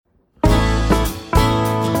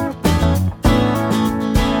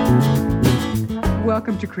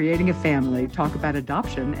welcome to Creating a Family. Talk about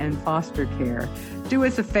adoption and foster care. Do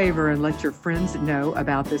us a favor and let your friends know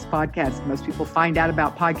about this podcast. Most people find out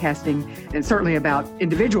about podcasting and certainly about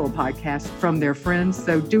individual podcasts from their friends.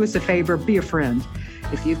 So do us a favor, be a friend.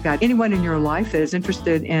 If you've got anyone in your life that is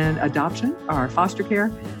interested in adoption or foster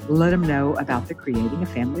care, let them know about the Creating a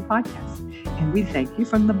Family podcast. And we thank you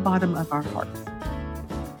from the bottom of our hearts.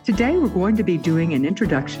 Today, we're going to be doing an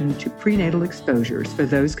introduction to prenatal exposures for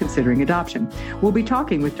those considering adoption. We'll be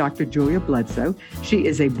talking with Dr. Julia Bledsoe. She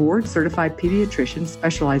is a board-certified pediatrician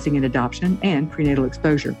specializing in adoption and prenatal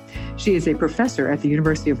exposure. She is a professor at the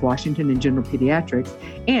University of Washington in general pediatrics,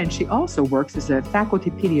 and she also works as a faculty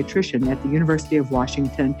pediatrician at the University of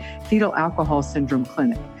Washington Fetal Alcohol Syndrome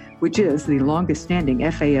Clinic, which is the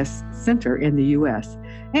longest-standing FAS center in the U.S.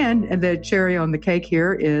 And the cherry on the cake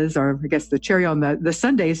here is, or I guess the cherry on the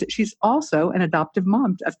sundae is that she's also an adoptive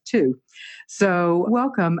mom of two. So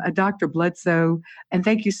welcome, Dr. Bledsoe, and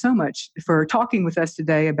thank you so much for talking with us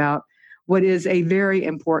today about what is a very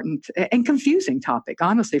important and confusing topic,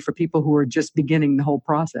 honestly, for people who are just beginning the whole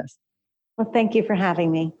process. Well, thank you for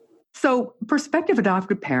having me. So prospective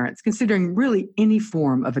adoptive parents, considering really any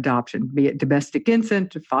form of adoption, be it domestic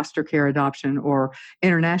infant, foster care adoption, or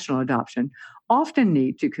international adoption, often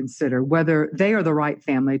need to consider whether they are the right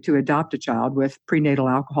family to adopt a child with prenatal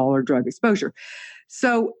alcohol or drug exposure.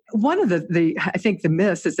 So one of I think the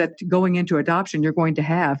myths is that going into adoption, you're going to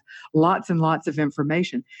have lots and lots of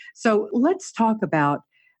information. So let's talk about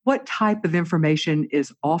what type of information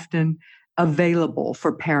is often available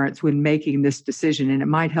for parents when making this decision. And it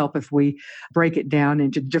might help if we break it down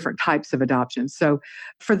into different types of adoptions. So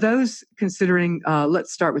for those considering,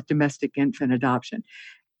 let's start with domestic infant adoption.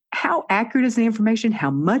 How accurate is the information?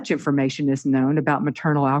 How much information is known about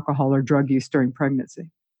maternal alcohol or drug use during pregnancy?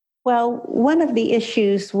 Well, one of the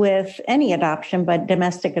issues with any adoption, but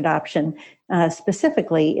domestic adoption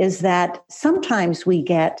specifically, is that sometimes we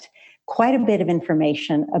get quite a bit of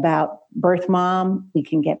information about birth mom. We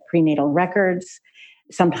can get prenatal records,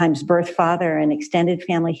 sometimes birth father and extended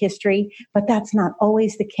family history, but that's not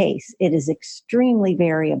always the case. It is extremely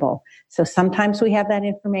variable. So sometimes we have that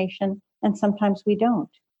information and sometimes we don't.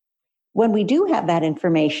 When we do have that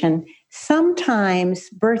information, sometimes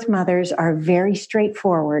birth mothers are very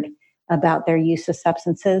straightforward about their use of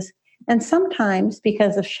substances. And sometimes,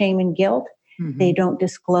 because of shame and guilt, they don't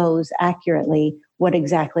disclose accurately what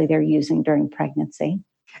exactly they're using during pregnancy.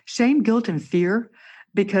 Shame, guilt, and fear,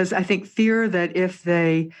 because I think fear that if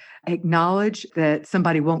they acknowledge that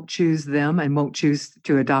somebody won't choose them and won't choose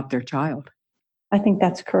to adopt their child. I think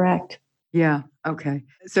that's correct. Yeah. Okay.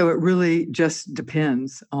 So it really just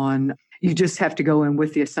depends on, you just have to go in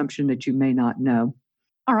with the assumption that you may not know.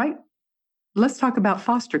 All right. Let's talk about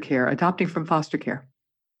foster care, adopting from foster care.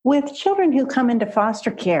 With children who come into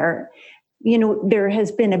foster care, there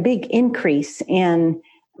has been a big increase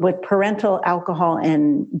with parental alcohol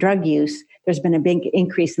and drug use. There's been a big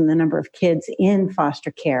increase in the number of kids in foster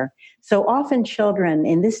care. So often children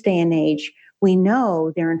in this day and age, we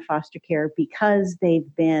know they're in foster care because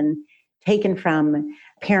they've been taken from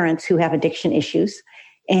parents who have addiction issues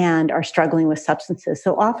and are struggling with substances.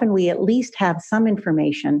 So often we at least have some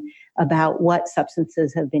information about what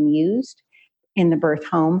substances have been used in the birth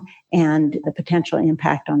home and the potential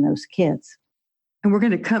impact on those kids. And we're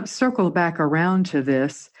going to circle back around to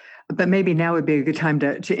this, but maybe now would be a good time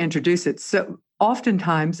to introduce it. So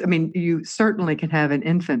oftentimes, you certainly can have an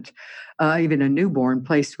infant, even a newborn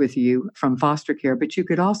placed with you from foster care, but you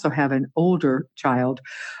could also have an older child,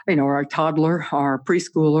 or a toddler or a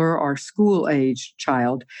preschooler or school-age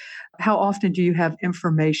child. How often do you have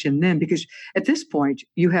information then? Because at this point,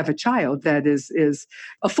 you have a child that is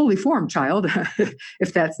a fully formed child,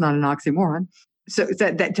 if that's not an oxymoron. So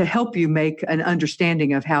that to help you make an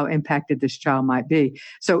understanding of how impacted this child might be.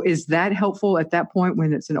 So is that helpful at that point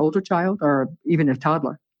when it's an older child or even a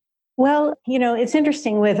toddler? Well, it's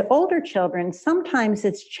interesting with older children, sometimes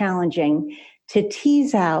it's challenging to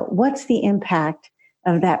tease out what's the impact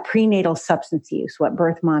of that prenatal substance use, what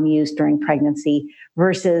birth mom used during pregnancy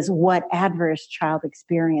versus what adverse child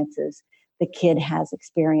experiences the kid has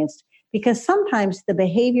experienced. Because sometimes the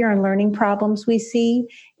behavior and learning problems we see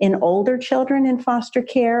in older children in foster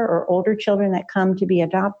care or older children that come to be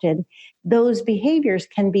adopted, those behaviors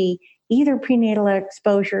can be either prenatal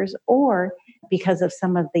exposures or because of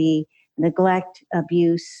some of the neglect,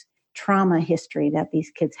 abuse, trauma history that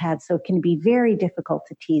these kids had. So it can be very difficult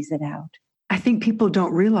to tease it out. I think people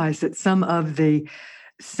don't realize that some of the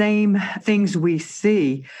same things we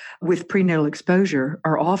see with prenatal exposure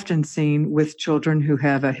are often seen with children who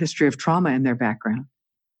have a history of trauma in their background.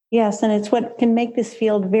 Yes, and it's what can make this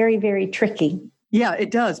field very, very tricky. Yeah,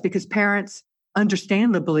 it does, because parents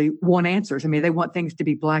understandably want answers. I mean, they want things to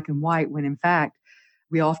be black and white when in fact,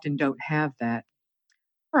 we often don't have that.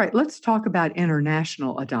 All right, let's talk about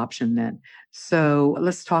international adoption then. So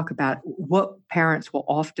let's talk about what parents will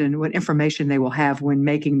often, what information they will have when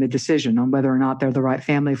making the decision on whether or not they're the right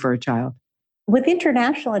family for a child. With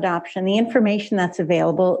international adoption, the information that's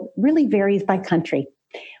available really varies by country.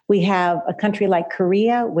 We have a country like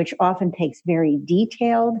Korea, which often takes very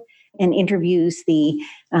detailed and interviews the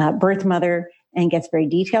birth mother and gets very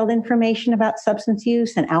detailed information about substance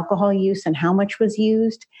use and alcohol use and how much was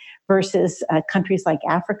used, versus countries like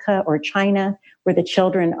Africa or China, where the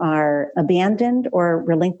children are abandoned or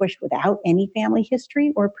relinquished without any family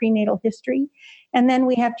history or prenatal history. And then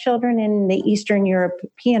we have children in the Eastern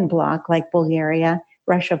European bloc, like Bulgaria.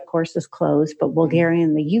 Russia, of course, is closed, but Bulgaria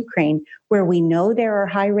and the Ukraine, where we know there are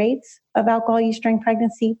high rates of alcohol use during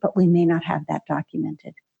pregnancy, but we may not have that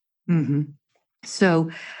documented. Mm-hmm. So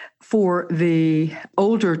for the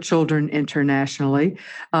older children internationally,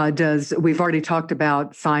 we've already talked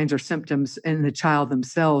about signs or symptoms in the child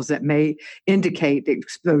themselves that may indicate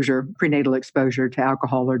prenatal exposure to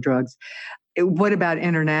alcohol or drugs. What about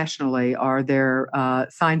internationally? Are there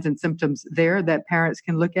signs and symptoms there that parents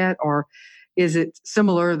can look at, or is it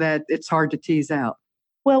similar that it's hard to tease out?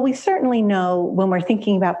 Well, we certainly know when we're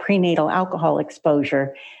thinking about prenatal alcohol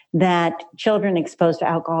exposure that children exposed to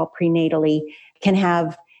alcohol prenatally can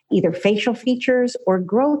have either facial features or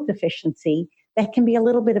growth deficiency that can be a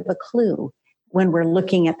little bit of a clue. When we're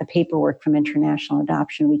looking at the paperwork from international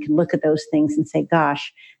adoption, we can look at those things and say,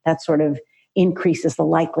 gosh, that sort of increases the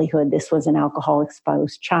likelihood this was an alcohol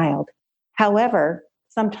exposed child. However,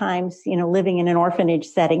 sometimes, living in an orphanage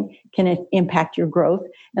setting can impact your growth.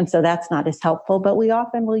 And so that's not as helpful, but we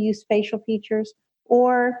often will use facial features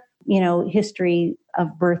or, history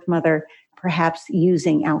of birth mother, perhaps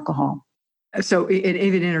using alcohol. So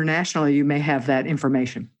even internationally, you may have that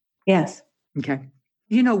information. Yes. Okay.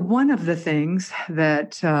 One of the things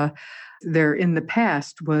that there in the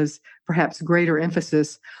past was perhaps greater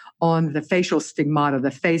emphasis on the facial stigmata,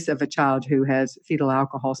 the face of a child who has fetal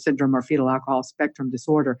alcohol syndrome or fetal alcohol spectrum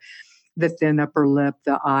disorder, the thin upper lip,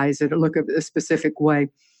 the eyes that look a specific way.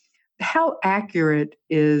 How accurate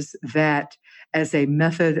is that as a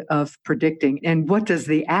method of predicting? And what does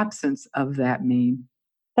the absence of that mean?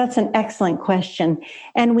 That's an excellent question.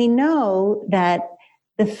 And we know that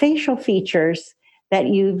the facial features that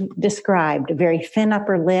you've described, a very thin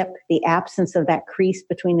upper lip, the absence of that crease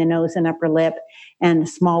between the nose and upper lip, and the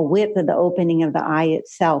small width of the opening of the eye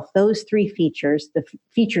itself, those three features, the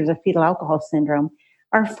features of fetal alcohol syndrome,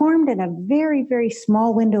 are formed in a very, very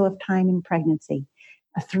small window of time in pregnancy,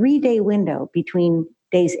 a 3-day window between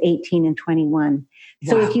days 18 and 21.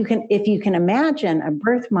 So Wow. if you can imagine a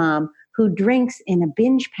birth mom who drinks in a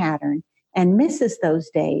binge pattern and misses those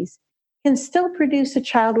days, can still produce a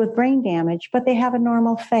child with brain damage, but they have a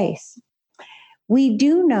normal face. We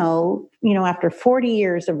do know, after 40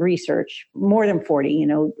 years of research, more than 40,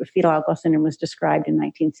 fetal alcohol syndrome was described in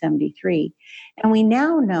 1973. And we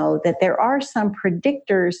now know that there are some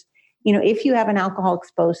predictors, if you have an alcohol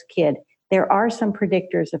exposed kid, there are some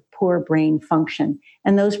predictors of poor brain function.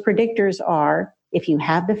 And those predictors are if you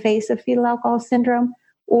have the face of fetal alcohol syndrome,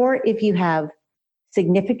 or if you have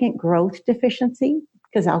significant growth deficiency,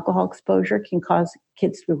 because alcohol exposure can cause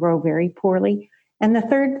kids to grow very poorly. And the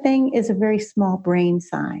third thing is a very small brain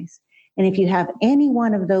size. And if you have any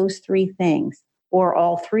one of those three things, or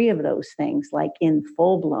all three of those things, like in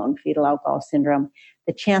full-blown fetal alcohol syndrome,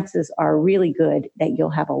 the chances are really good that you'll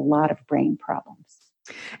have a lot of brain problems.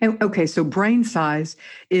 And okay, so brain size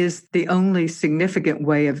is the only significant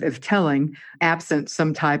way of telling, absent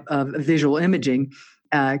some type of visual imaging,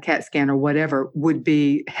 CAT scan or whatever, would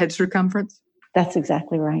be head circumference? That's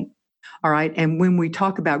exactly right. All right. And when we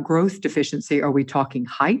talk about growth deficiency, are we talking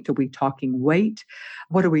height? Are we talking weight?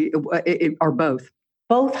 What are we, or both?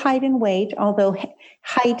 Both height and weight, although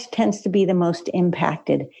height tends to be the most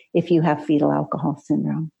impacted if you have fetal alcohol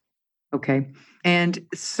syndrome. Okay. And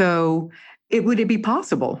so would it be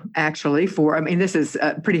possible actually this is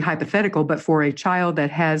pretty hypothetical, but for a child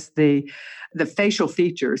that has the facial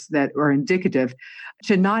features that are indicative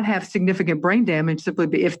to not have significant brain damage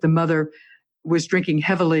simply if the mother was drinking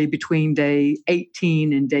heavily between day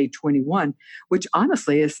 18 and day 21, which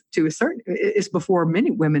honestly is before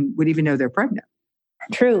many women would even know they're pregnant.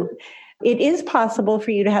 True. It is possible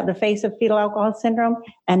for you to have the face of fetal alcohol syndrome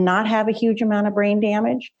and not have a huge amount of brain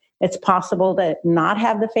damage. It's possible to not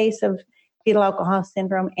have the face of fetal alcohol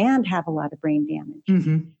syndrome and have a lot of brain damage.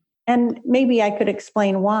 Mm-hmm. And maybe I could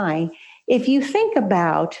explain why. If you think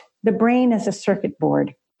about the brain as a circuit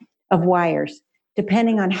board of wires,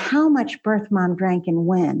 depending on how much birth mom drank and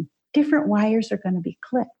when, different wires are going to be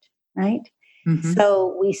clipped, right? Mm-hmm.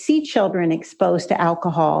 So we see children exposed to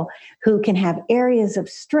alcohol who can have areas of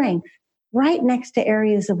strength right next to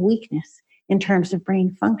areas of weakness in terms of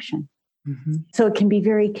brain function. Mm-hmm. So it can be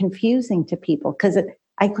very confusing to people because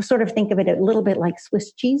I sort of think of it a little bit like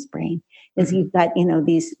Swiss cheese brain, is you've got,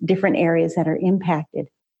 these different areas that are impacted.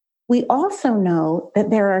 We also know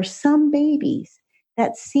that there are some babies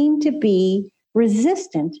that seem to be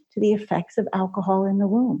resistant to the effects of alcohol in the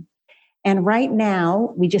womb. And right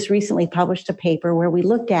now, we just recently published a paper where we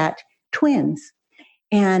looked at twins,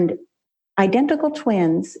 and identical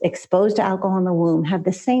twins exposed to alcohol in the womb have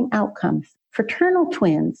the same outcomes. Fraternal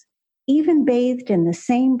twins, even bathed in the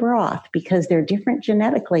same broth, because they're different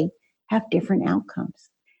genetically, have different outcomes.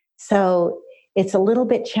 So it's a little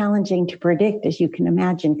bit challenging to predict, as you can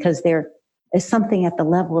imagine, because there is something at the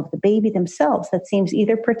level of the baby themselves that seems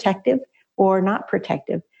either protective or not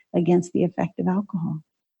protective against the effect of alcohol.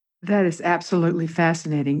 That is absolutely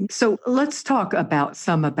fascinating. So let's talk about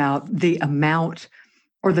the amount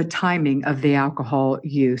or the timing of the alcohol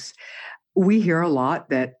use. We hear a lot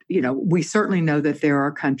that, we certainly know that there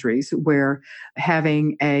are countries where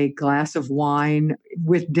having a glass of wine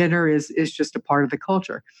with dinner is just a part of the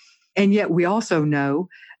culture. And yet we also know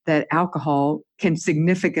that alcohol can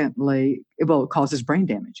significantly, it causes brain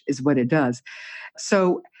damage is what it does.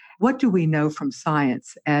 So what do we know from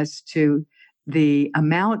science as to the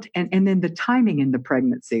amount and then the timing in the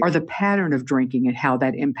pregnancy or the pattern of drinking and how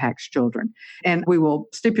that impacts children? And we will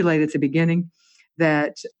stipulate at the beginning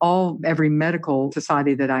that every medical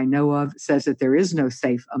society that I know of says that there is no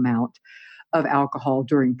safe amount of alcohol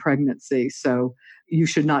during pregnancy. So you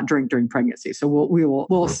should not drink during pregnancy. So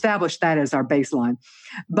we'll establish that as our baseline.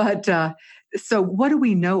 But so what do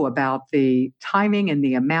we know about the timing and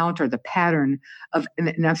the amount or the pattern of,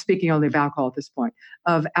 and I'm speaking only of alcohol at this point,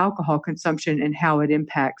 of alcohol consumption and how it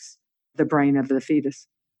impacts the brain of the fetus?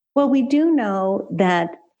 Well, we do know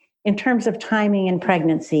that in terms of timing in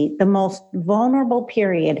pregnancy, the most vulnerable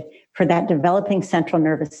period for that developing central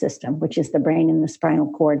nervous system, which is the brain and the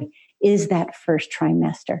spinal cord, is that first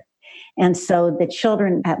trimester. And so the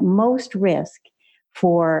children at most risk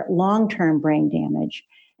for long-term brain damage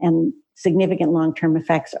and significant long-term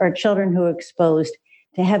effects are children who are exposed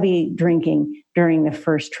to heavy drinking during the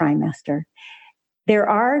first trimester. There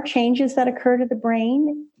are changes that occur to the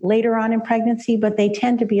brain later on in pregnancy, but they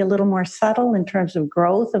tend to be a little more subtle in terms of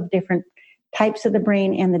growth of different types of the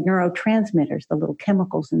brain and the neurotransmitters, the little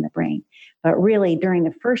chemicals in the brain. But really, during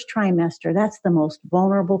the first trimester, that's the most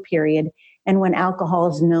vulnerable period, and when alcohol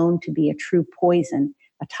is known to be a true poison,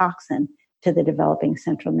 a toxin to the developing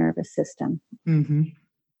central nervous system. Mm-hmm.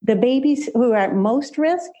 The babies who are at most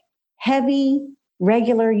risk, heavy,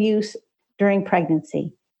 regular use during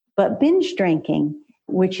pregnancy. But binge drinking,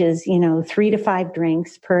 which is, 3 to 5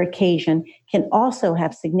 drinks per occasion, can also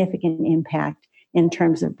have significant impact in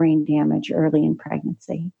terms of brain damage early in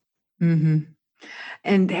pregnancy. Mm-hmm.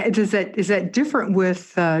 And is that different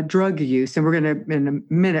with drug use? And we're going to, in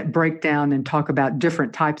a minute, break down and talk about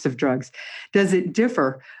different types of drugs. Does it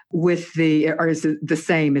differ with or is it the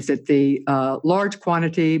same? Is it the large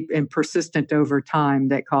quantity and persistent over time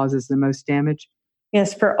that causes the most damage?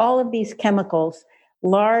 Yes, for all of these chemicals,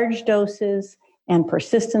 large doses and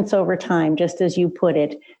persistence over time, just as you put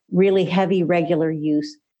it, really heavy regular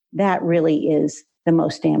use, that really is the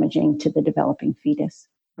most damaging to the developing fetus.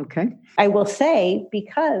 Okay. I will say,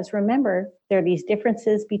 because remember, there are these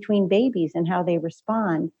differences between babies and how they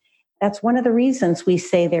respond. That's one of the reasons we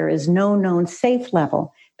say there is no known safe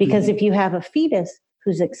level. Because if you have a fetus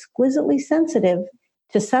who's exquisitely sensitive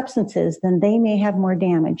to substances, then they may have more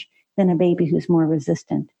damage than a baby who's more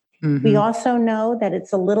resistant. Mm-hmm. We also know that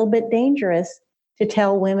it's a little bit dangerous to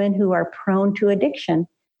tell women who are prone to addiction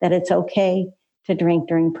that it's okay to drink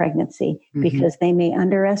during pregnancy, mm-hmm. because they may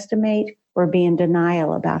underestimate or be in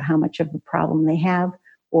denial about how much of a problem they have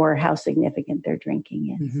or how significant their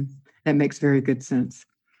drinking is. Mm-hmm. That makes very good sense.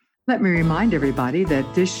 Let me remind everybody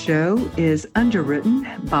that this show is underwritten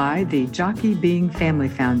by the Jockey Being Family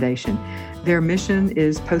Foundation. Their mission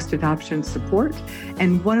is post-adoption support,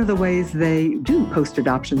 and one of the ways they do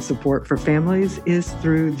post-adoption support for families is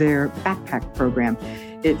through their backpack program.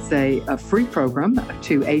 It's a free program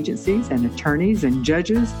to agencies and attorneys and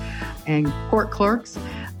judges and court clerks.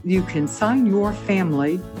 You can sign your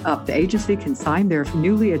family up. The agency can sign their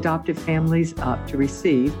newly adopted families up to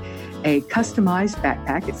receive a customized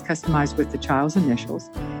backpack. It's customized with the child's initials.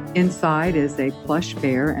 Inside is a plush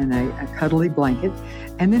bear and a cuddly blanket.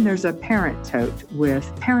 And then there's a parent tote with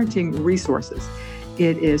parenting resources.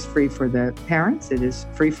 It is free for the parents. It is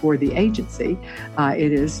free for the agency.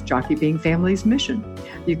 It is Jockey Being Family's mission.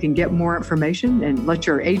 You can get more information and let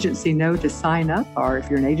your agency know to sign up, or if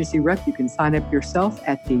you're an agency rep, you can sign up yourself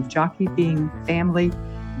at the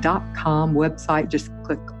jockeybeingfamily.com website. Just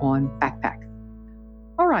click on Backpack.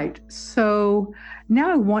 All right, so now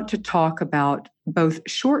I want to talk about both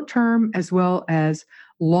short-term as well as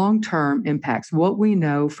long-term impacts, what we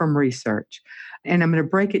know from research. And I'm going to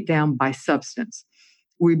break it down by substance.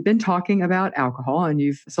 We've been talking about alcohol,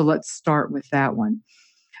 so let's start with that one.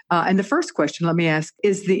 And the first question, let me ask,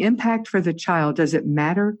 is the impact for the child, does it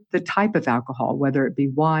matter the type of alcohol, whether it be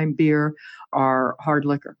wine, beer, or hard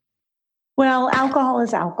liquor? Well, alcohol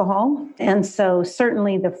is alcohol. And so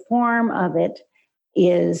certainly the form of it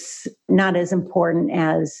is not as important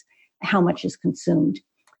as how much is consumed.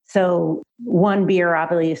 So one beer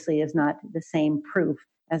obviously is not the same proof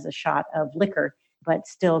as a shot of liquor, but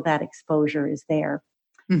still that exposure is there.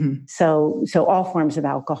 Mm-hmm. So all forms of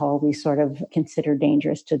alcohol we sort of consider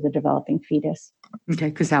dangerous to the developing fetus. Okay,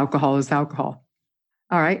 because alcohol is alcohol.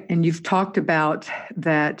 All right, and you've talked about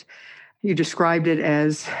that. You described it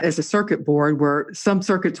as a circuit board where some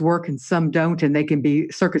circuits work and some don't, and they can be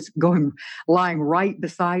circuits lying right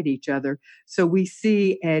beside each other. So we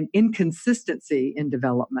see an inconsistency in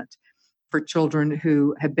development for children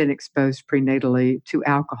who have been exposed prenatally to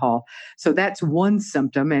alcohol. So that's one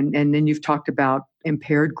symptom. And then you've talked about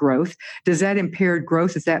impaired growth. Does that impaired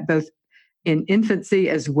growth, is that both in infancy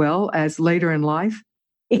as well as later in life?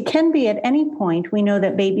 It can be at any point. We know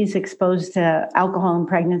that babies exposed to alcohol in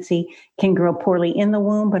pregnancy can grow poorly in the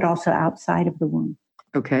womb, but also outside of the womb.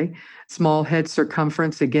 Okay. Small head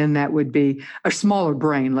circumference. Again, that would be a smaller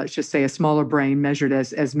brain. Let's just say a smaller brain measured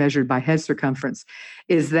as measured by head circumference.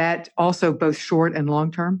 Is that also both short and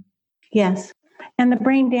long term? Yes. And the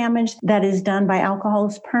brain damage that is done by alcohol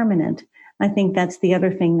is permanent. I think that's the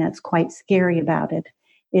other thing that's quite scary about it,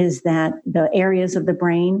 is that the areas of the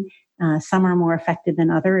brain, some are more affected than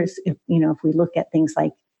others. If we look at things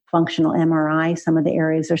like functional MRI, some of the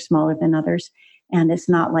areas are smaller than others, and it's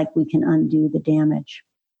not like we can undo the damage.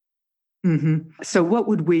 Mm-hmm. So what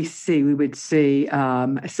would we see? We would see,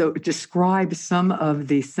 so describe some of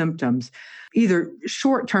the symptoms, either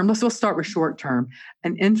short term. We'll start with short term.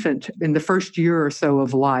 An infant in the first year or so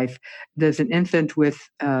of life, there's an infant with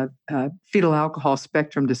fetal alcohol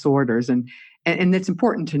spectrum disorders. And it's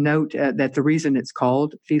important to note that the reason it's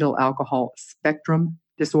called fetal alcohol spectrum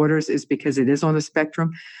disorders is because it is on the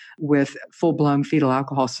spectrum, with full-blown fetal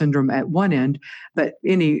alcohol syndrome at one end, but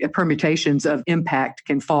any permutations of impact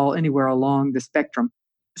can fall anywhere along the spectrum.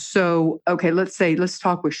 So, okay, let's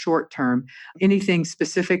talk with short-term. Anything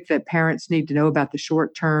specific that parents need to know about the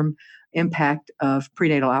short-term impact of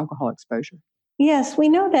prenatal alcohol exposure? Yes, we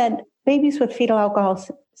know that babies with fetal alcohol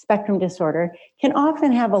spectrum disorder can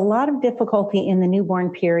often have a lot of difficulty in the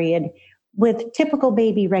newborn period with typical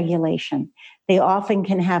baby regulation. They often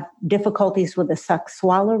can have difficulties with the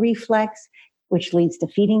suck-swallow reflex, which leads to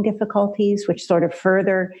feeding difficulties, which sort of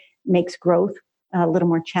further makes growth a little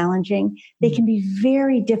more challenging. They can be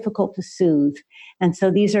very difficult to soothe. And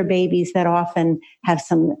so these are babies that often have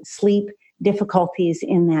some sleep difficulties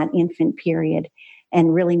in that infant period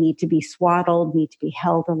and really need to be swaddled, need to be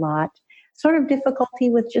held a lot. Sort of difficulty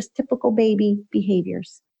with just typical baby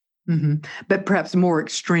behaviors. Mm-hmm. But perhaps more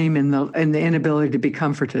extreme in the inability to be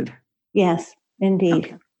comforted. Yes,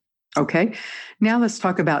 indeed. Okay. Now let's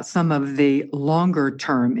talk about some of the longer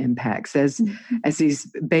term impacts as these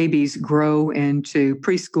babies grow into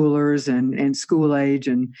preschoolers and school age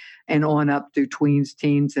and on up through tweens,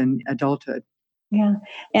 teens, and adulthood. Yeah.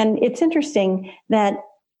 And it's interesting that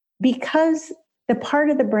because the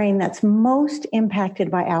part of the brain that's most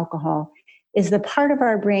impacted by alcohol is the part of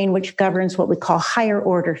our brain which governs what we call higher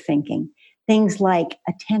order thinking. Things like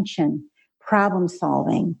attention, problem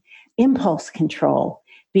solving, impulse control,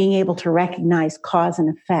 being able to recognize cause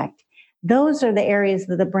and effect. Those are the areas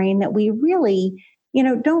of the brain that we really,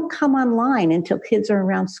 don't come online until kids are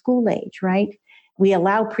around school age, right? We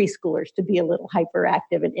allow preschoolers to be a little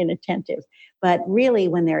hyperactive and inattentive. But really,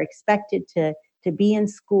 when they're expected to be in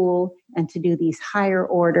school and to do these higher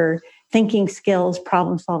order thinking skills,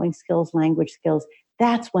 problem solving skills, language skills,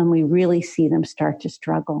 that's when we really see them start to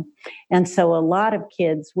struggle. And so a lot of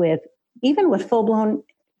kids even with full-blown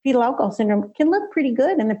fetal alcohol syndrome can look pretty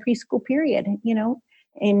good in the preschool period,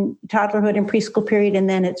 in toddlerhood and preschool period. And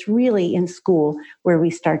then it's really in school where we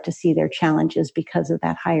start to see their challenges because of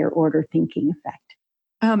that higher order thinking effect.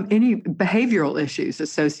 Any behavioral issues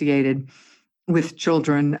associated with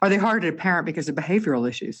children? Are they harder to parent because of behavioral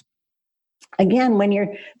issues? Again, when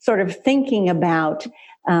you're sort of thinking about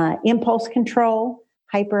impulse control,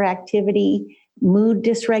 hyperactivity, Mood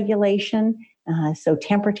dysregulation, so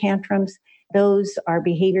temper tantrums, those are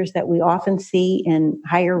behaviors that we often see in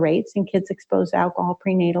higher rates in kids exposed to alcohol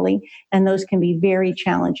prenatally, and those can be very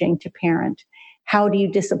challenging to parent. How do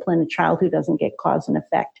you discipline a child who doesn't get cause and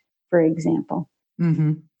effect, for example?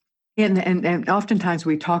 Mm-hmm. And oftentimes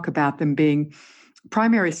we talk about them being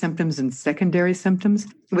primary symptoms and secondary symptoms,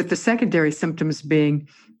 with the secondary symptoms being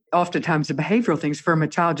oftentimes the behavioral things from a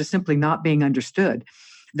child just simply not being understood,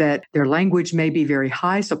 that their language may be very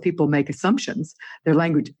high, so people make assumptions. Their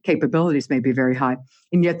language capabilities may be very high,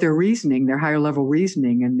 and yet their reasoning, their higher level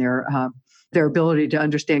reasoning, and their ability to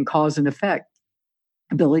understand cause and effect,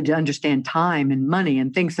 ability to understand time and money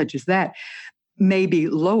and things such as that may be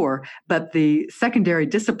lower, but the secondary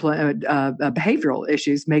discipline behavioral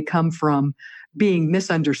issues may come from being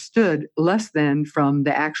misunderstood less than from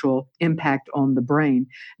the actual impact on the brain.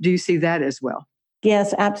 Do you see that as well?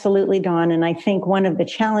 Yes, absolutely, Dawn. And I think one of the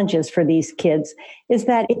challenges for these kids is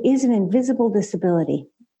that it is an invisible disability.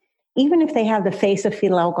 Even if they have the face of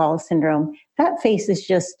fetal alcohol syndrome, that face is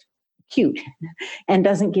just cute and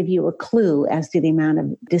doesn't give you a clue as to the amount of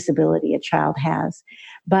disability a child has.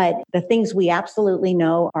 But the things we absolutely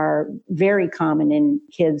know are very common in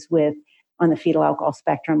kids on the fetal alcohol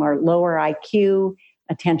spectrum are lower IQ,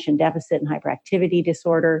 attention deficit and hyperactivity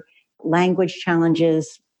disorder, language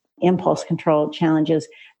challenges, impulse control challenges.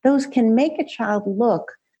 Those can make a child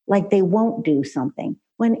look like they won't do something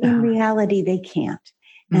when in reality they can't.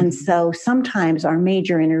 Mm-hmm. And so sometimes our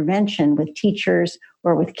major intervention with teachers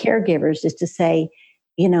or with caregivers is to say,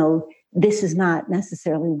 this is not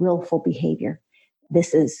necessarily willful behavior.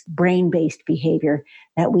 This is brain-based behavior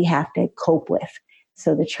that we have to cope with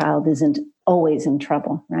so the child isn't always in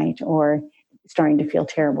trouble, right? Or starting to feel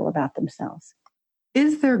terrible about themselves.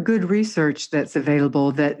 Is there good research that's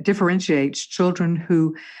available that differentiates children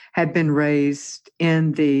who have been raised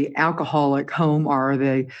in the alcoholic home or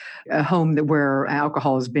the home where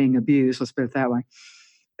alcohol is being abused, let's put it that way,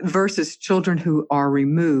 versus children who are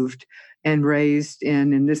removed and raised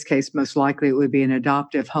in this case, most likely it would be an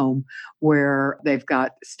adoptive home where they've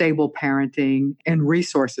got stable parenting and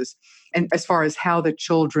resources, and as far as how the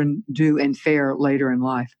children do and fare later in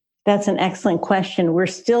life? That's an excellent question. We're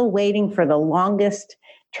still waiting for the longest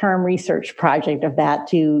term research project of that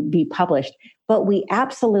to be published. But we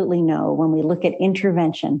absolutely know when we look at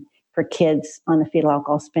intervention for kids on the fetal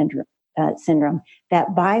alcohol syndrome,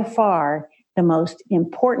 that by far the most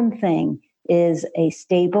important thing is a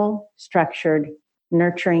stable, structured,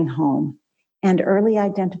 nurturing home and early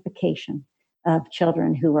identification of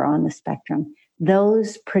children who are on the spectrum.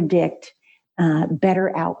 Those predict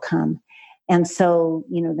better outcome. And so,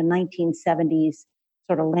 the 1970s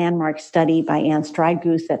sort of landmark study by Anne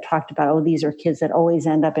Stridegoose that talked about, these are kids that always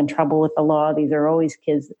end up in trouble with the law. These are always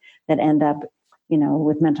kids that end up,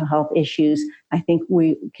 with mental health issues. I think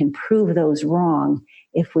we can prove those wrong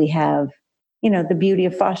if we have, the beauty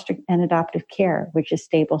of foster and adoptive care, which is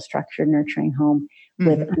stable, structured, nurturing home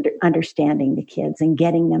with understanding the kids and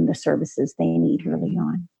getting them the services they need early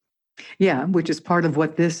on. Yeah, which is part of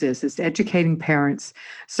what this is educating parents.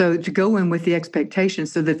 So to go in with the expectation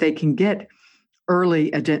so that they can get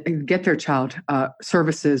their child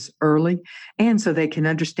services early, and so they can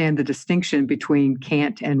understand the distinction between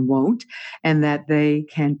can't and won't, and that they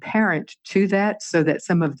can parent to that so that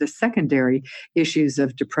some of the secondary issues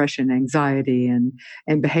of depression, anxiety, and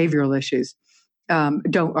behavioral issues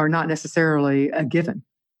are not necessarily a given.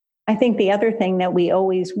 I think the other thing that we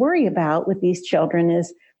always worry about with these children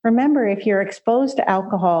is, remember, if you're exposed to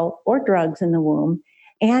alcohol or drugs in the womb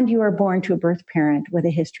and you are born to a birth parent with a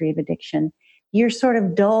history of addiction, you're sort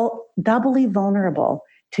of doubly vulnerable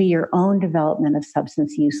to your own development of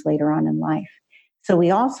substance use later on in life. So we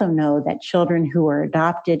also know that children who are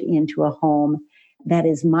adopted into a home that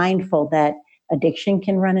is mindful that addiction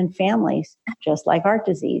can run in families, just like heart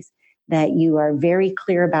disease, that you are very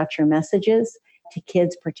clear about your messages to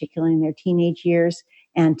kids, particularly in their teenage years,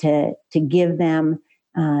 and to give them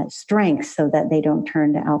strength so that they don't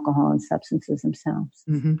turn to alcohol and substances themselves.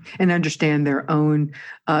 Mm-hmm. And understand their own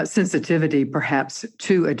sensitivity, perhaps,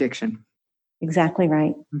 to addiction. Exactly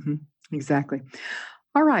right. Mm-hmm. Exactly.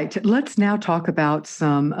 All right, let's now talk about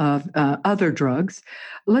some other drugs.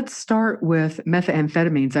 Let's start with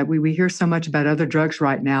methamphetamines. We hear so much about other drugs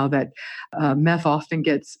right now that meth often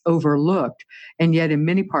gets overlooked, and yet in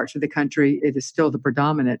many parts of the country, it is still the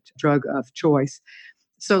predominant drug of choice.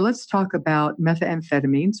 So let's talk about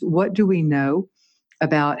methamphetamines. What do we know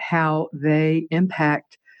about how they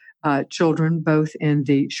impact children, both in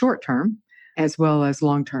the short term as well as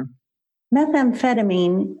long term?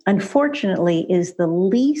 Methamphetamine, unfortunately, is the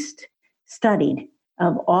least studied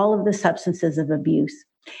of all of the substances of abuse.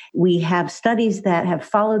 We have studies that have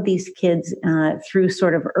followed these kids through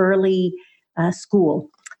sort of early school,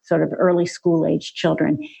 sort of early school age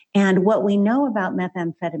children. And what we know about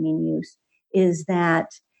methamphetamine use is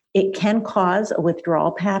that it can cause a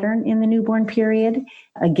withdrawal pattern in the newborn period.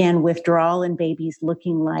 Again, withdrawal in babies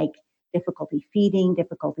looking like difficulty feeding,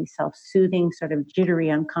 difficulty self-soothing, sort of jittery,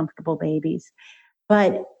 uncomfortable babies.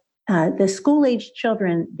 But the school-age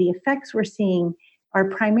children, the effects we're seeing are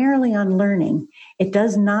primarily on learning. It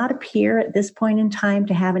does not appear at this point in time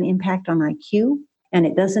to have an impact on IQ, and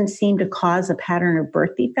it doesn't seem to cause a pattern of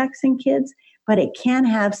birth defects in kids, but it can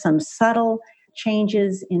have some subtle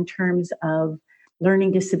changes in terms of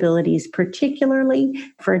learning disabilities, particularly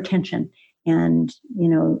for attention. And,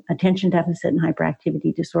 attention deficit and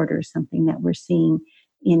hyperactivity disorder is something that we're seeing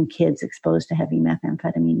in kids exposed to heavy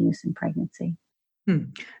methamphetamine use in pregnancy.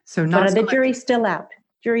 So not but the jury's still out.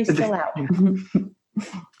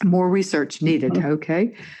 More research needed.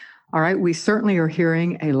 Okay. All right. We certainly are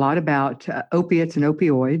hearing a lot about opiates and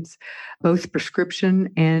opioids, both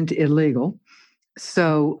prescription and illegal.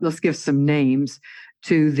 So let's give some names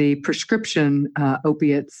to the prescription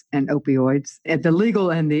opiates and opioids. At the legal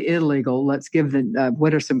and the illegal, let's give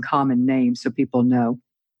what are some common names so people know?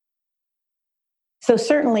 So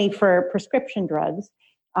certainly for prescription drugs,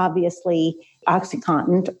 obviously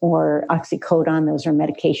OxyContin or oxycodone, those are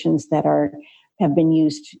medications that have been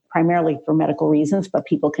used primarily for medical reasons, but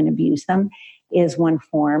people can abuse them, is one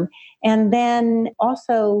form. And then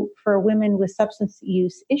also for women with substance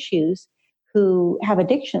use issues who have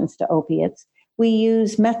addictions to opiates, we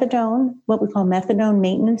use methadone, what we call methadone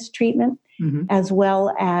maintenance treatment, as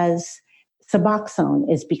well as Suboxone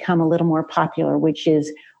has become a little more popular, which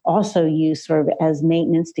is also used sort of as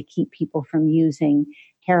maintenance to keep people from using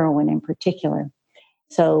heroin in particular.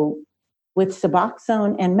 So with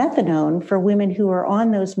Suboxone and methadone, for women who are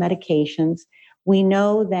on those medications, we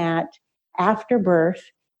know that after birth,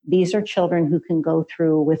 these are children who can go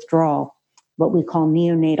through withdrawal, what we call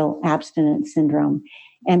neonatal abstinence syndrome.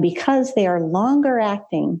 And because they are longer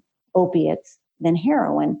acting opiates than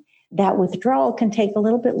heroin, that withdrawal can take a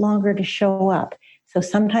little bit longer to show up. So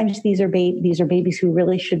sometimes these are babies who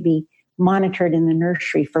really should be monitored in the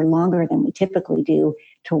nursery for longer than we typically do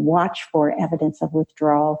to watch for evidence of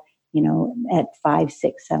withdrawal, at 5,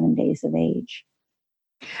 6, 7 days of age.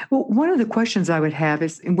 Well, one of the questions I would have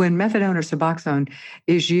is when methadone or Suboxone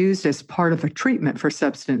is used as part of a treatment for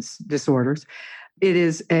substance disorders, it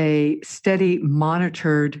is a steady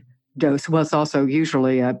monitored dose. Well, it's also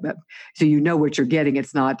usually so you know what you're getting.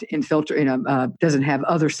 It's not doesn't have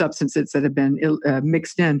other substances that have been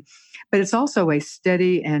mixed in, but it's also a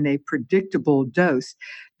steady and a predictable dose.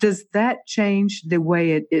 Does that change the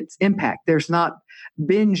way its impact? There's not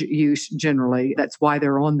binge use generally. That's why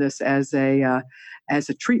they're on this as a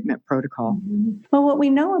treatment protocol. Well, what we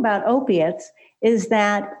know about opiates is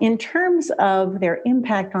that in terms of their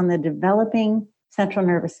impact on the developing central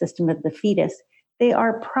nervous system of the fetus, they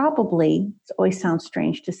are probably, it always sounds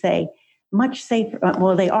strange to say, much safer.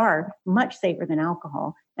 Well, they are much safer than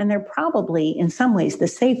alcohol, and they're probably in some ways the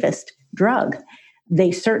safest drug.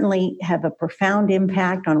 They certainly have a profound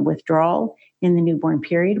impact on withdrawal in the newborn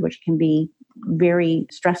period, which can be very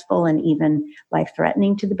stressful and even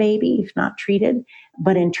life-threatening to the baby if not treated.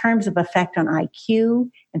 But in terms of effect on IQ,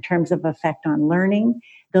 in terms of effect on learning,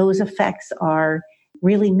 those effects are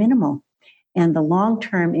really minimal. And the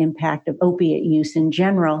long-term impact of opiate use in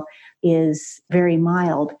general is very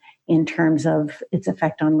mild in terms of its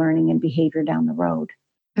effect on learning and behavior down the road.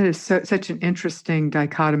 It is such an interesting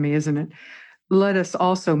dichotomy, isn't it? Let us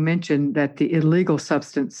also mention that the illegal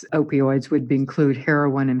substance opioids would include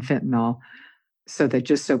heroin and fentanyl,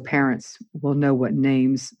 so parents will know what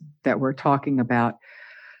names that we're talking about.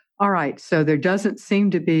 All right, so there doesn't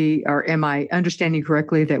seem to be, or am I understanding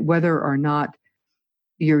correctly, that whether or not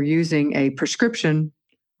you're using a prescription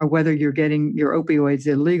or whether you're getting your opioids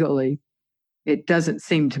illegally, it doesn't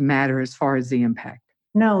seem to matter as far as the impact?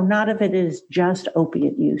 No, not if it is just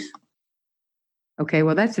opiate use. Okay,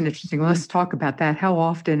 well, that's an interesting. Let's talk about that. How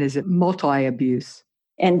often is it multi-abuse?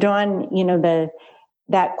 And Dawn,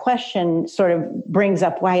 that question sort of brings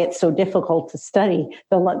up why it's so difficult to study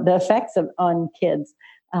the effects on kids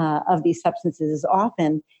of these substances. Is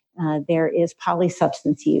often there is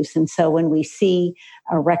polysubstance use. And so when we see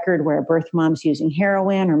a record where a birth mom's using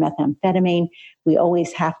heroin or methamphetamine, we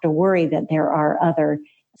always have to worry that there are other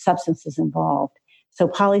substances involved. So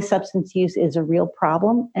polysubstance use is a real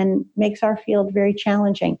problem and makes our field very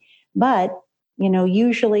challenging. But,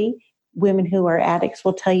 usually women who are addicts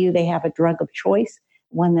will tell you they have a drug of choice,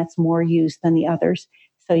 one that's more used than the others.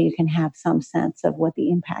 So you can have some sense of what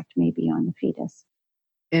the impact may be on the fetus.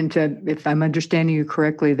 into, if I'm understanding you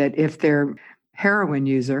correctly, that if they're heroin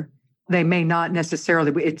user, they may not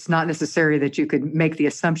necessarily, it's not necessary that you could make the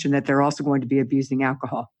assumption that they're also going to be abusing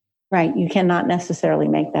alcohol. Right. You cannot necessarily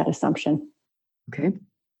make that assumption. Okay.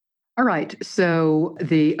 All right. So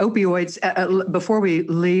the opioids, before we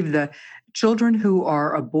leave, the children who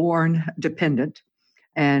are abortion dependent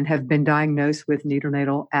and have been diagnosed with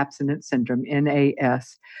neonatal abstinence syndrome,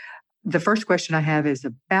 NAS, the first question I have is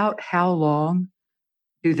about how long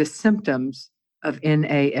do the symptoms of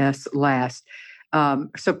NAS last?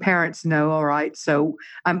 So parents know, all right, so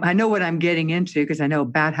I know what I'm getting into because I know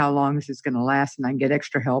about how long this is going to last, and I can get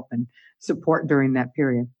extra help and support during that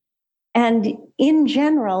period. And in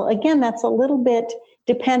general, again, that's a little bit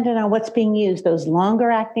dependent on what's being used. Those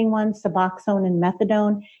longer acting ones, Suboxone and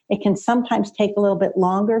Methadone, it can sometimes take a little bit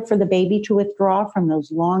longer for the baby to withdraw from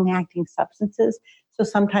those long acting substances. So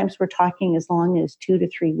sometimes we're talking as long as 2 to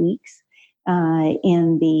 3 weeks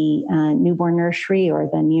in the newborn nursery or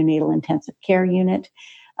the neonatal intensive care unit.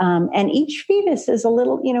 And each fetus is a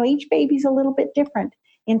little, each baby's a little bit different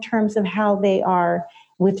in terms of how they are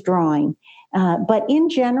withdrawing. But in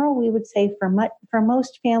general, we would say for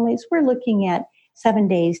most families, we're looking at 7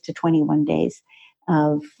 days to 21 days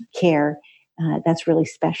of care that's really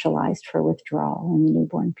specialized for withdrawal in the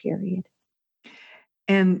newborn period.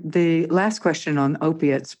 And the last question on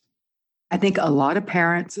opiates, I think a lot of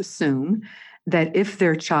parents assume that if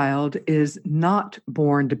their child is not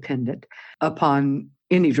born dependent upon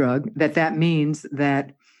any drug, that means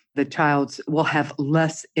that the child will have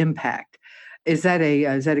less impact. Is that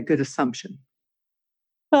a good assumption?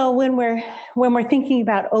 Well, when we're thinking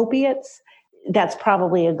about opiates, that's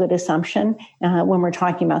probably a good assumption. When we're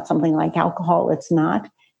talking about something like alcohol, it's not.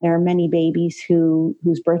 There are many babies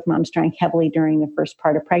whose birth moms drank heavily during the first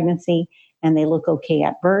part of pregnancy, and they look okay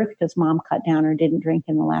at birth because mom cut down or didn't drink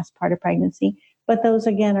in the last part of pregnancy. But those,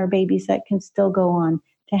 again, are babies that can still go on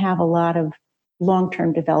to have a lot of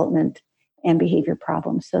long-term development and behavior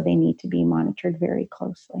problems. So they need to be monitored very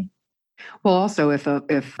closely. Well, also, if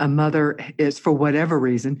a mother is, for whatever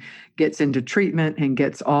reason, gets into treatment and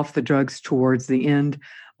gets off the drugs towards the end,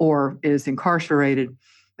 or is incarcerated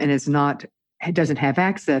and doesn't have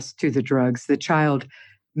access to the drugs, the child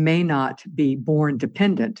may not be born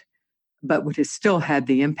dependent, but would have still had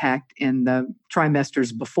the impact in the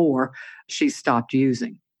trimesters before she stopped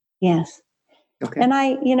using. Yes. Okay. And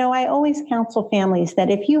I always counsel families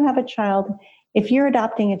that if you have a child, if you're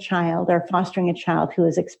adopting a child or fostering a child who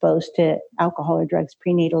is exposed to alcohol or drugs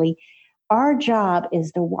prenatally, our job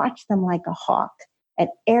is to watch them like a hawk at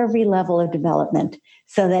every level of development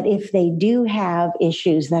so that if they do have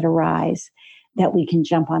issues that arise, that we can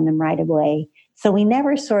jump on them right away. So we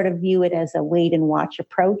never sort of view it as a wait and watch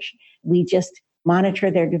approach. We just monitor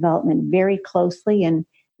their development very closely and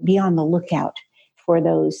be on the lookout for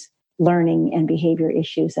those learning and behavior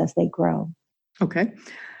issues as they grow. Okay.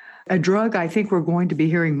 A drug I think we're going to be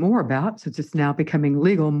hearing more about, since it's now becoming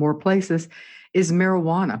legal in more places, is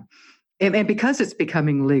marijuana. And because it's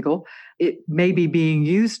becoming legal, it may be being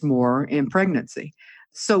used more in pregnancy.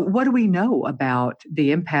 So what do we know about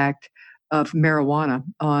the impact of marijuana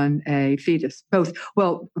on a fetus, both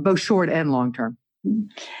short and long term?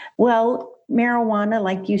 Well, marijuana,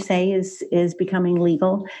 like you say, is becoming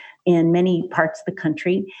legal in many parts of the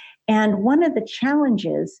country. And one of the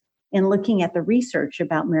challenges in looking at the research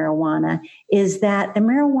about marijuana is that the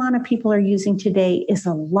marijuana people are using today is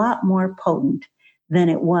a lot more potent than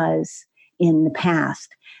it was in the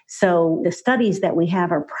past. So the studies that we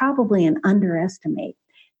have are probably an underestimate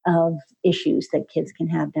of issues that kids can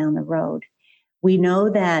have down the road. We know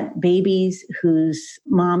that babies whose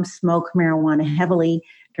moms smoke marijuana heavily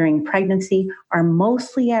during pregnancy are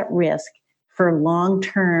mostly at risk for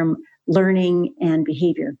long-term learning and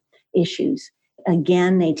behavior issues.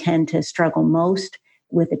 Again, they tend to struggle most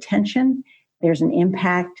with attention. There's an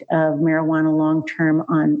impact of marijuana long-term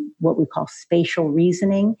on what we call spatial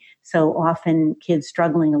reasoning. So often kids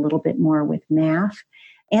struggling a little bit more with math.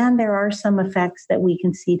 And there are some effects that we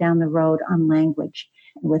can see down the road on language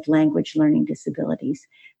with language learning disabilities.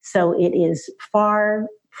 So it is far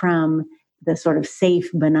from the sort of safe,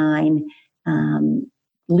 benign,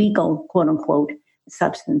 legal, quote unquote,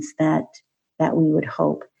 substance that we would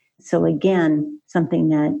hope. So again, something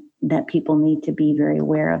that people need to be very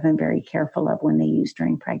aware of and very careful of when they use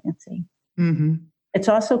during pregnancy. Mm-hmm. It's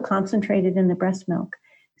also concentrated in the breast milk.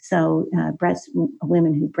 So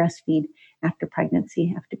women who breastfeed after pregnancy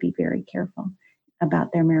have to be very careful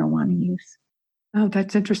about their marijuana use. Oh,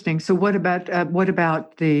 that's interesting. So what about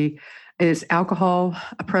the Is alcohol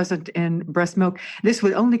present in breast milk? This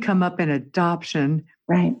would only come up in adoption.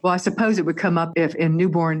 Right. Well, I suppose it would come up if in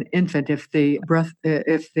newborn infant, if the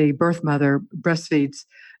birth mother breastfeeds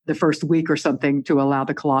the first week or something to allow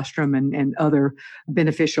the colostrum and other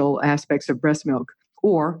beneficial aspects of breast milk,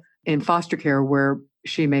 or in foster care where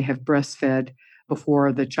she may have breastfed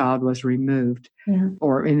before the child was removed,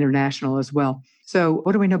 or international as well. So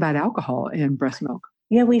what do we know about alcohol in breast milk?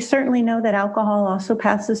 Yeah, we certainly know that alcohol also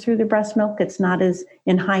passes through the breast milk. It's not as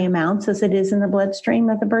in high amounts as it is in the bloodstream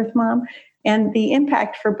of the birth mom. And the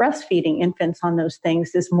impact for breastfeeding infants on those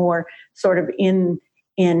things is more sort of in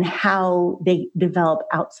how they develop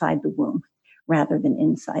outside the womb rather than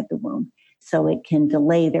inside the womb. So it can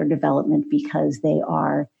delay their development because they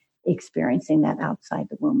are experiencing that outside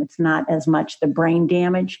the womb. It's not as much the brain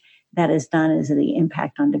damage that is done as the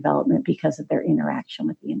impact on development because of their interaction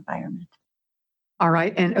with the environment. All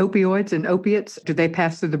right. And opioids and opiates, do they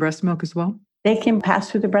pass through the breast milk as well? They can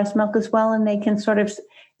pass through the breast milk as well, and they can sort of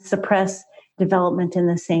suppress development in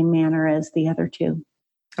the same manner as the other two.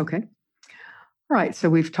 Okay. All right.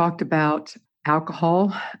 So we've talked about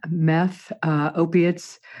alcohol, meth,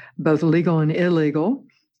 opiates, both legal and illegal,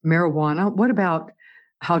 marijuana. What about,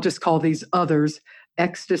 I'll just call these others,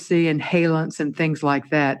 ecstasy, inhalants, and things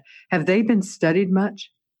like that? Have they been studied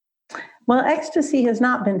much? Well, ecstasy has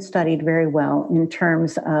not been studied very well in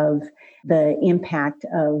terms of the impact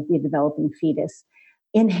of the developing fetus.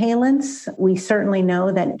 Inhalants, we certainly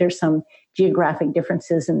know that there's some geographic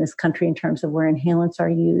differences in this country in terms of where inhalants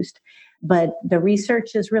are used, but the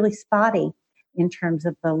research is really spotty in terms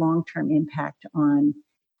of the long-term impact on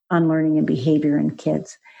learning and behavior in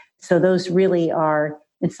kids. So those really are,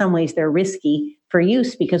 in some ways, they're risky for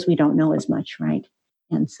use because we don't know as much, right?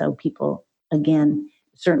 And so people, again,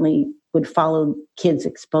 certainly would follow kids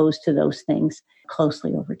exposed to those things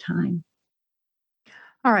closely over time.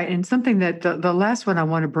 All right. And something that the last one I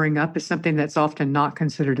want to bring up is something that's often not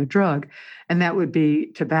considered a drug, and that would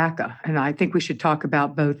be tobacco. And I think we should talk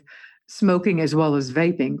about both smoking as well as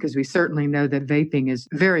vaping, because we certainly know that vaping is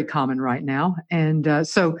very common right now. And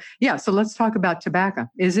so let's talk about tobacco.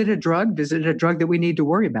 Is it a drug? Is it a drug that we need to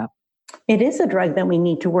worry about? It is a drug that we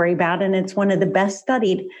need to worry about, and it's one of the best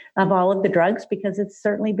studied of all of the drugs because it's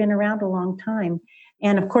certainly been around a long time.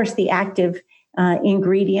 And of course, the active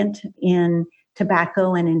ingredient in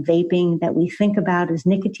tobacco and in vaping that we think about is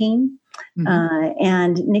nicotine. Mm-hmm.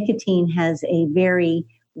 And nicotine has a very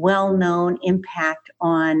well-known impact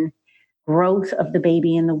on growth of the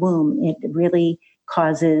baby in the womb. It really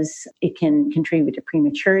it can contribute to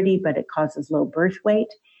prematurity, but it causes low birth weight.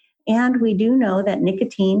 And we do know that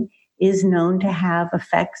nicotine is known to have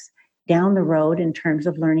effects down the road in terms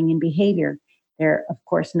of learning and behavior. They're, of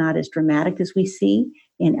course, not as dramatic as we see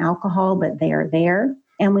in alcohol, but they are there.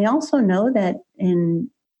 And we also know that in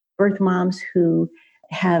birth moms who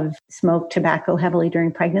have smoked tobacco heavily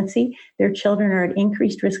during pregnancy, their children are at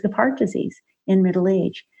increased risk of heart disease in middle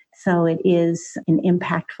age. So it is an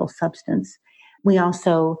impactful substance. We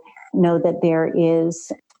also know that there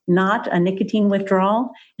is not a nicotine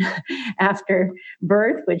withdrawal after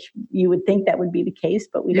birth, which you would think that would be the case,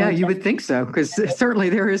 but we don't. Yeah, you would think so, because certainly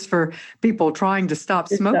there is for people trying to stop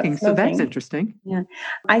smoking. So that's interesting. Yeah.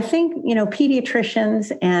 I think,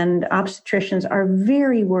 pediatricians and obstetricians are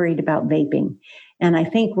very worried about vaping. And I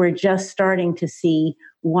think we're just starting to see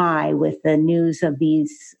why with the news of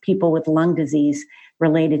these people with lung disease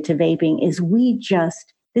related to vaping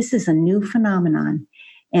this is a new phenomenon.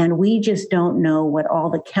 And we just don't know what all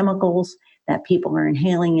the chemicals that people are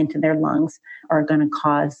inhaling into their lungs are going to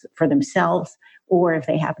cause for themselves, or if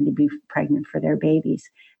they happen to be pregnant for their babies.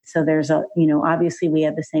 So there's obviously we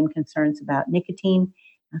have the same concerns about nicotine.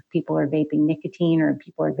 If people are vaping nicotine or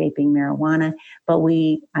people are vaping marijuana, but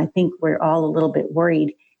I think we're all a little bit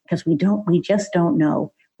worried because we just don't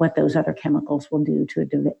know what those other chemicals will do to a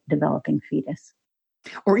developing fetus.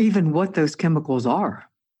 Or even what those chemicals are.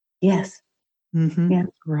 Yes. Mm-hmm. Yeah.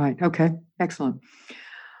 Right. Okay. Excellent.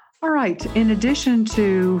 All right. In addition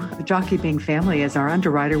to the Jockey Being Family as our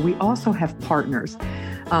underwriter, we also have partners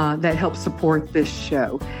that help support this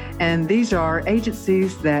show. And these are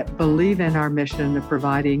agencies that believe in our mission of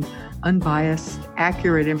providing unbiased,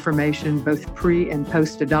 accurate information, both pre and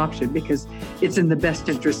post-adoption, because it's in the best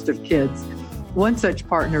interest of kids. One such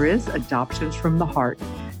partner is Adoptions from the Heart.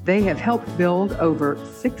 They have helped build over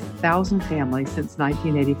 6,000 families since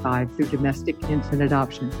 1985 through domestic infant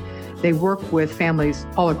adoption. They work with families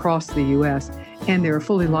all across the U.S., and they're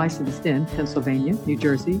fully licensed in Pennsylvania, New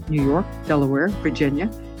Jersey, New York, Delaware, Virginia,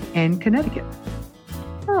 and Connecticut.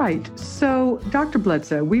 All right. So, Dr.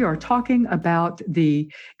 Bledsoe, we are talking about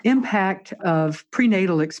the impact of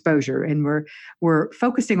prenatal exposure, and we're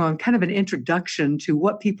focusing on kind of an introduction to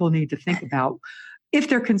what people need to think about if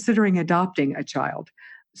they're considering adopting a child.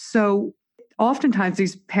 So, oftentimes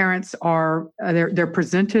these parents are they're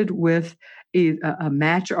presented with a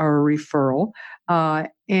match or a referral,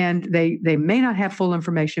 and they may not have full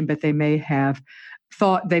information, but they may have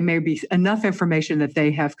thought they may be enough information that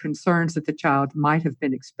they have concerns that the child might have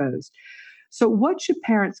been exposed. So what should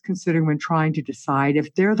parents consider when trying to decide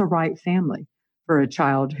if they're the right family for a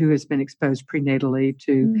child who has been exposed prenatally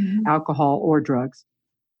to alcohol or drugs?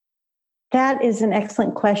 That is an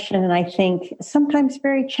excellent question, and I think sometimes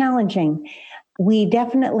very challenging. We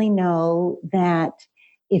definitely know that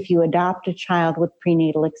if you adopt a child with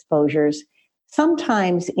prenatal exposures,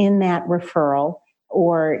 sometimes in that referral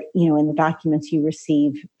or, in the documents you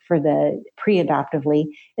receive for the pre-adoptively,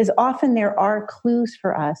 is often there are clues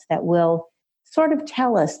for us that will sort of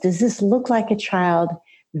tell us, does this look like a child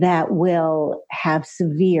that will have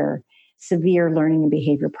severe learning and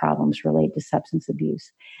behavior problems related to substance abuse?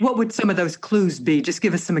 What would some of those clues be? Just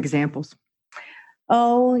give us some examples.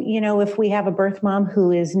 Oh, if we have a birth mom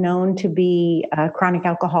who is known to be a chronic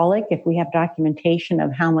alcoholic, if we have documentation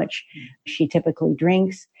of how much she typically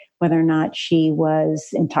drinks, whether or not she was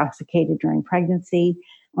intoxicated during pregnancy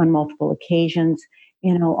on multiple occasions,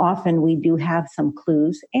 often we do have some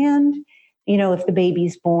clues. And, if the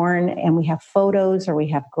baby's born and we have photos or we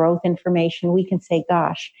have growth information, we can say,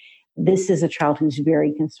 gosh, this is a child who's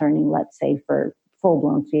very concerning, let's say, for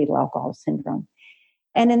full-blown fetal alcohol syndrome.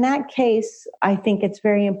 And in that case, I think it's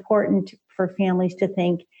very important for families to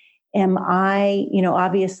think, am I,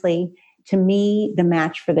 obviously, to me, the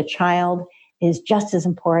match for the child is just as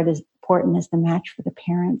important as the match for the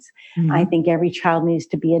parents. Mm-hmm. I think every child needs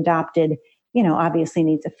to be adopted, obviously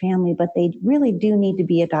needs a family, but they really do need to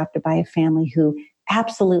be adopted by a family who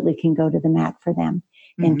absolutely can go to the mat for them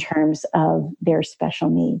in terms of their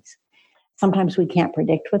special needs. Sometimes we can't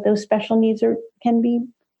predict what those special needs can be,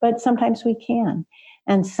 but sometimes we can.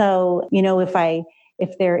 And so,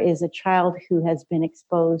 if there is a child who has been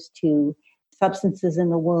exposed to substances in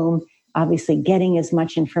the womb, obviously getting as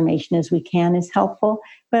much information as we can is helpful,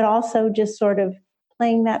 but also just sort of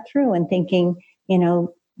playing that through and thinking,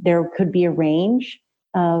 there could be a range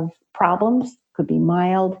of problems, could be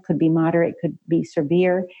mild, could be moderate, could be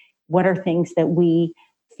severe. What are things that we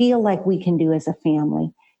feel like we can do as a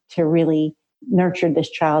family to really nurture this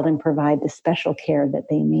child and provide the special care that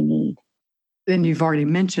they may need? Then you've already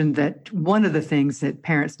mentioned that one of the things that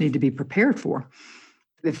parents need to be prepared for,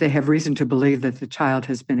 if they have reason to believe that the child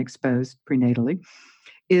has been exposed prenatally,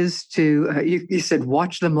 is to, you said,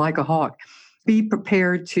 watch them like a hawk. Be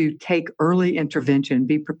prepared to take early intervention.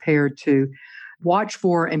 Be prepared to watch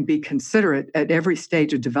for and be considerate at every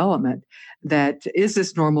stage of development. That is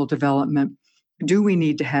this normal development? Do we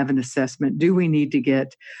need to have an assessment? Do we need to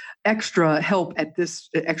get extra help at this,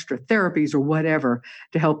 extra therapies or whatever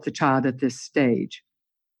to help the child at this stage?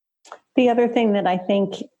 The other thing that I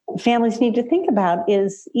think families need to think about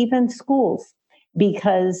is even schools,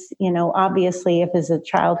 because, obviously if there's a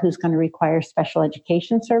child who's going to require special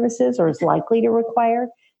education services or is likely to require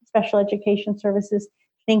special education services,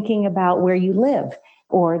 thinking about where you live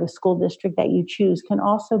or the school district that you choose can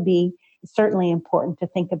also be certainly important to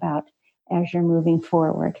think about as you're moving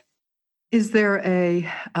forward. Is there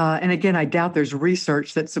and again, I doubt there's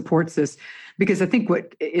research that supports this, because I think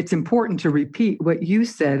it's important to repeat what you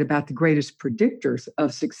said about the greatest predictors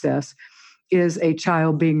of success is a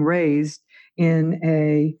child being raised in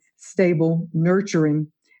a stable, nurturing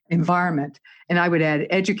environment. And I would add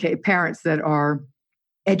educate parents that are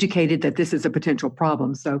educated that this is a potential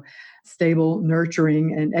problem. So stable,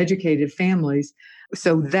 nurturing, and educated families,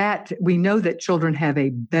 so that we know that children have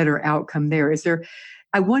a better outcome there.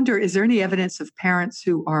 I wonder, is there any evidence of parents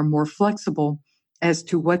who are more flexible as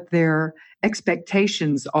to what their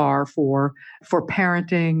expectations are for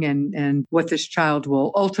parenting and what this child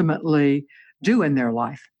will ultimately do in their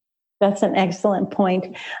life? That's an excellent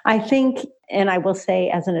point. I think, and I will say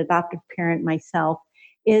as an adoptive parent myself,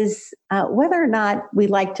 is whether or not we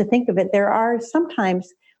like to think of it, there are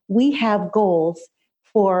sometimes we have goals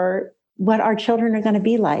for what our children are going to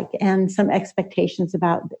be like and some expectations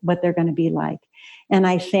about what they're going to be like. And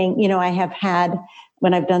I think, I have had,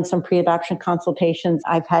 when I've done some pre-adoption consultations,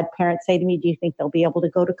 I've had parents say to me, do you think they'll be able to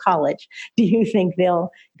go to college? Do you think they'll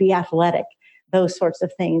be athletic? Those sorts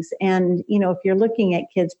of things. And, if you're looking at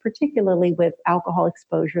kids, particularly with alcohol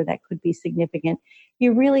exposure that could be significant,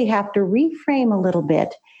 you really have to reframe a little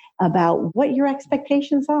bit about what your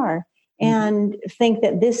expectations are and think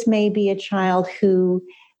that this may be a child who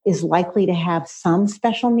is likely to have some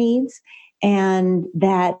special needs, and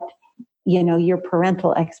that, your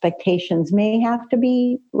parental expectations may have to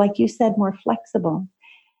be, like you said, more flexible.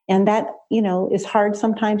 And that, is hard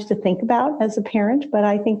sometimes to think about as a parent, but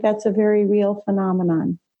I think that's a very real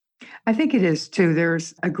phenomenon. I think it is too.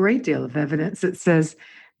 There's a great deal of evidence that says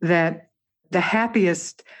that the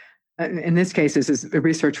happiest, in this case, this is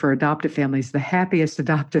research for adoptive families, the happiest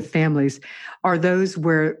adoptive families are those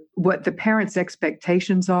where what the parents'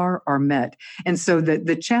 expectations are met. And so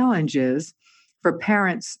the challenge is for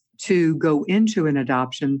parents to go into an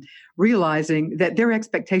adoption realizing that their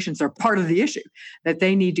expectations are part of the issue, that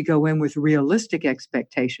they need to go in with realistic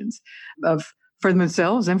expectations for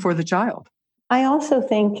themselves and for the child. I also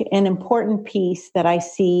think an important piece that I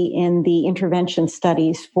see in the intervention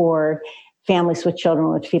studies for families with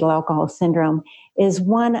children with fetal alcohol syndrome is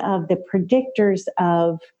one of the predictors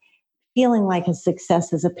of feeling like a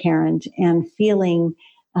success as a parent and feeling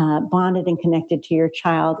bonded and connected to your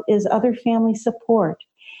child is other family support.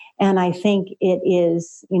 And I think it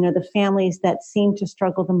is, the families that seem to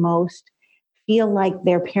struggle the most feel like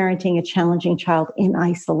they're parenting a challenging child in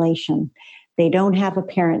isolation. They don't have a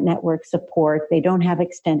parent network support. They don't have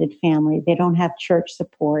extended family. They don't have church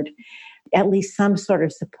support, at least some sort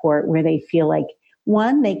of support where they feel like,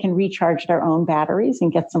 one, they can recharge their own batteries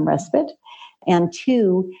and get some respite, and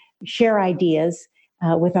two, share ideas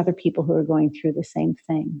with other people who are going through the same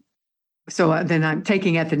thing. So then I'm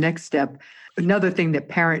taking at the next step, another thing that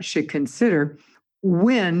parents should consider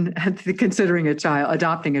when considering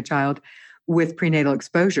adopting a child with prenatal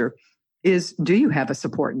exposure is, do you have a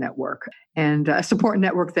support network? And a support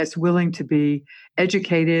network that's willing to be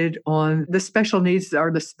educated on the special needs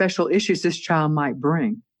or the special issues this child might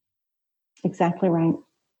bring. Exactly right.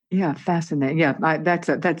 Yeah, fascinating. Yeah,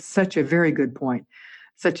 that's such a very good point.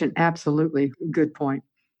 Such an absolutely good point.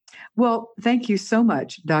 Well, thank you so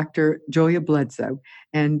much, Dr. Julia Bledsoe.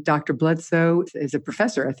 And Dr. Bledsoe is a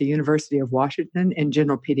professor at the University of Washington in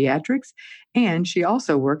general pediatrics, and she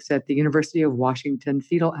also works at the University of Washington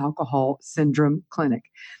Fetal Alcohol Syndrome Clinic.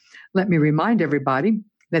 Let me remind everybody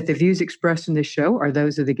that the views expressed in this show are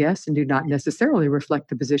those of the guests and do not necessarily reflect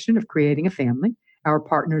the position of creating a family, our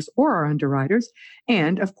partners, or our underwriters.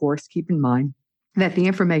 And, of course, keep in mind that the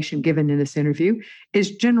information given in this interview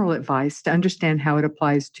is general advice. To understand how it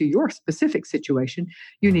applies to your specific situation,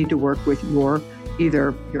 you need to work with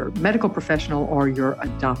either your medical professional or your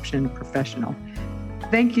adoption professional.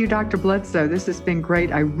 Thank you, Dr. Bledsoe. This has been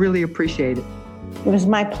great. I really appreciate it. It was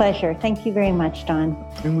my pleasure. Thank you very much, Dawn.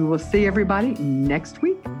 And we will see everybody next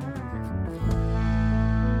week.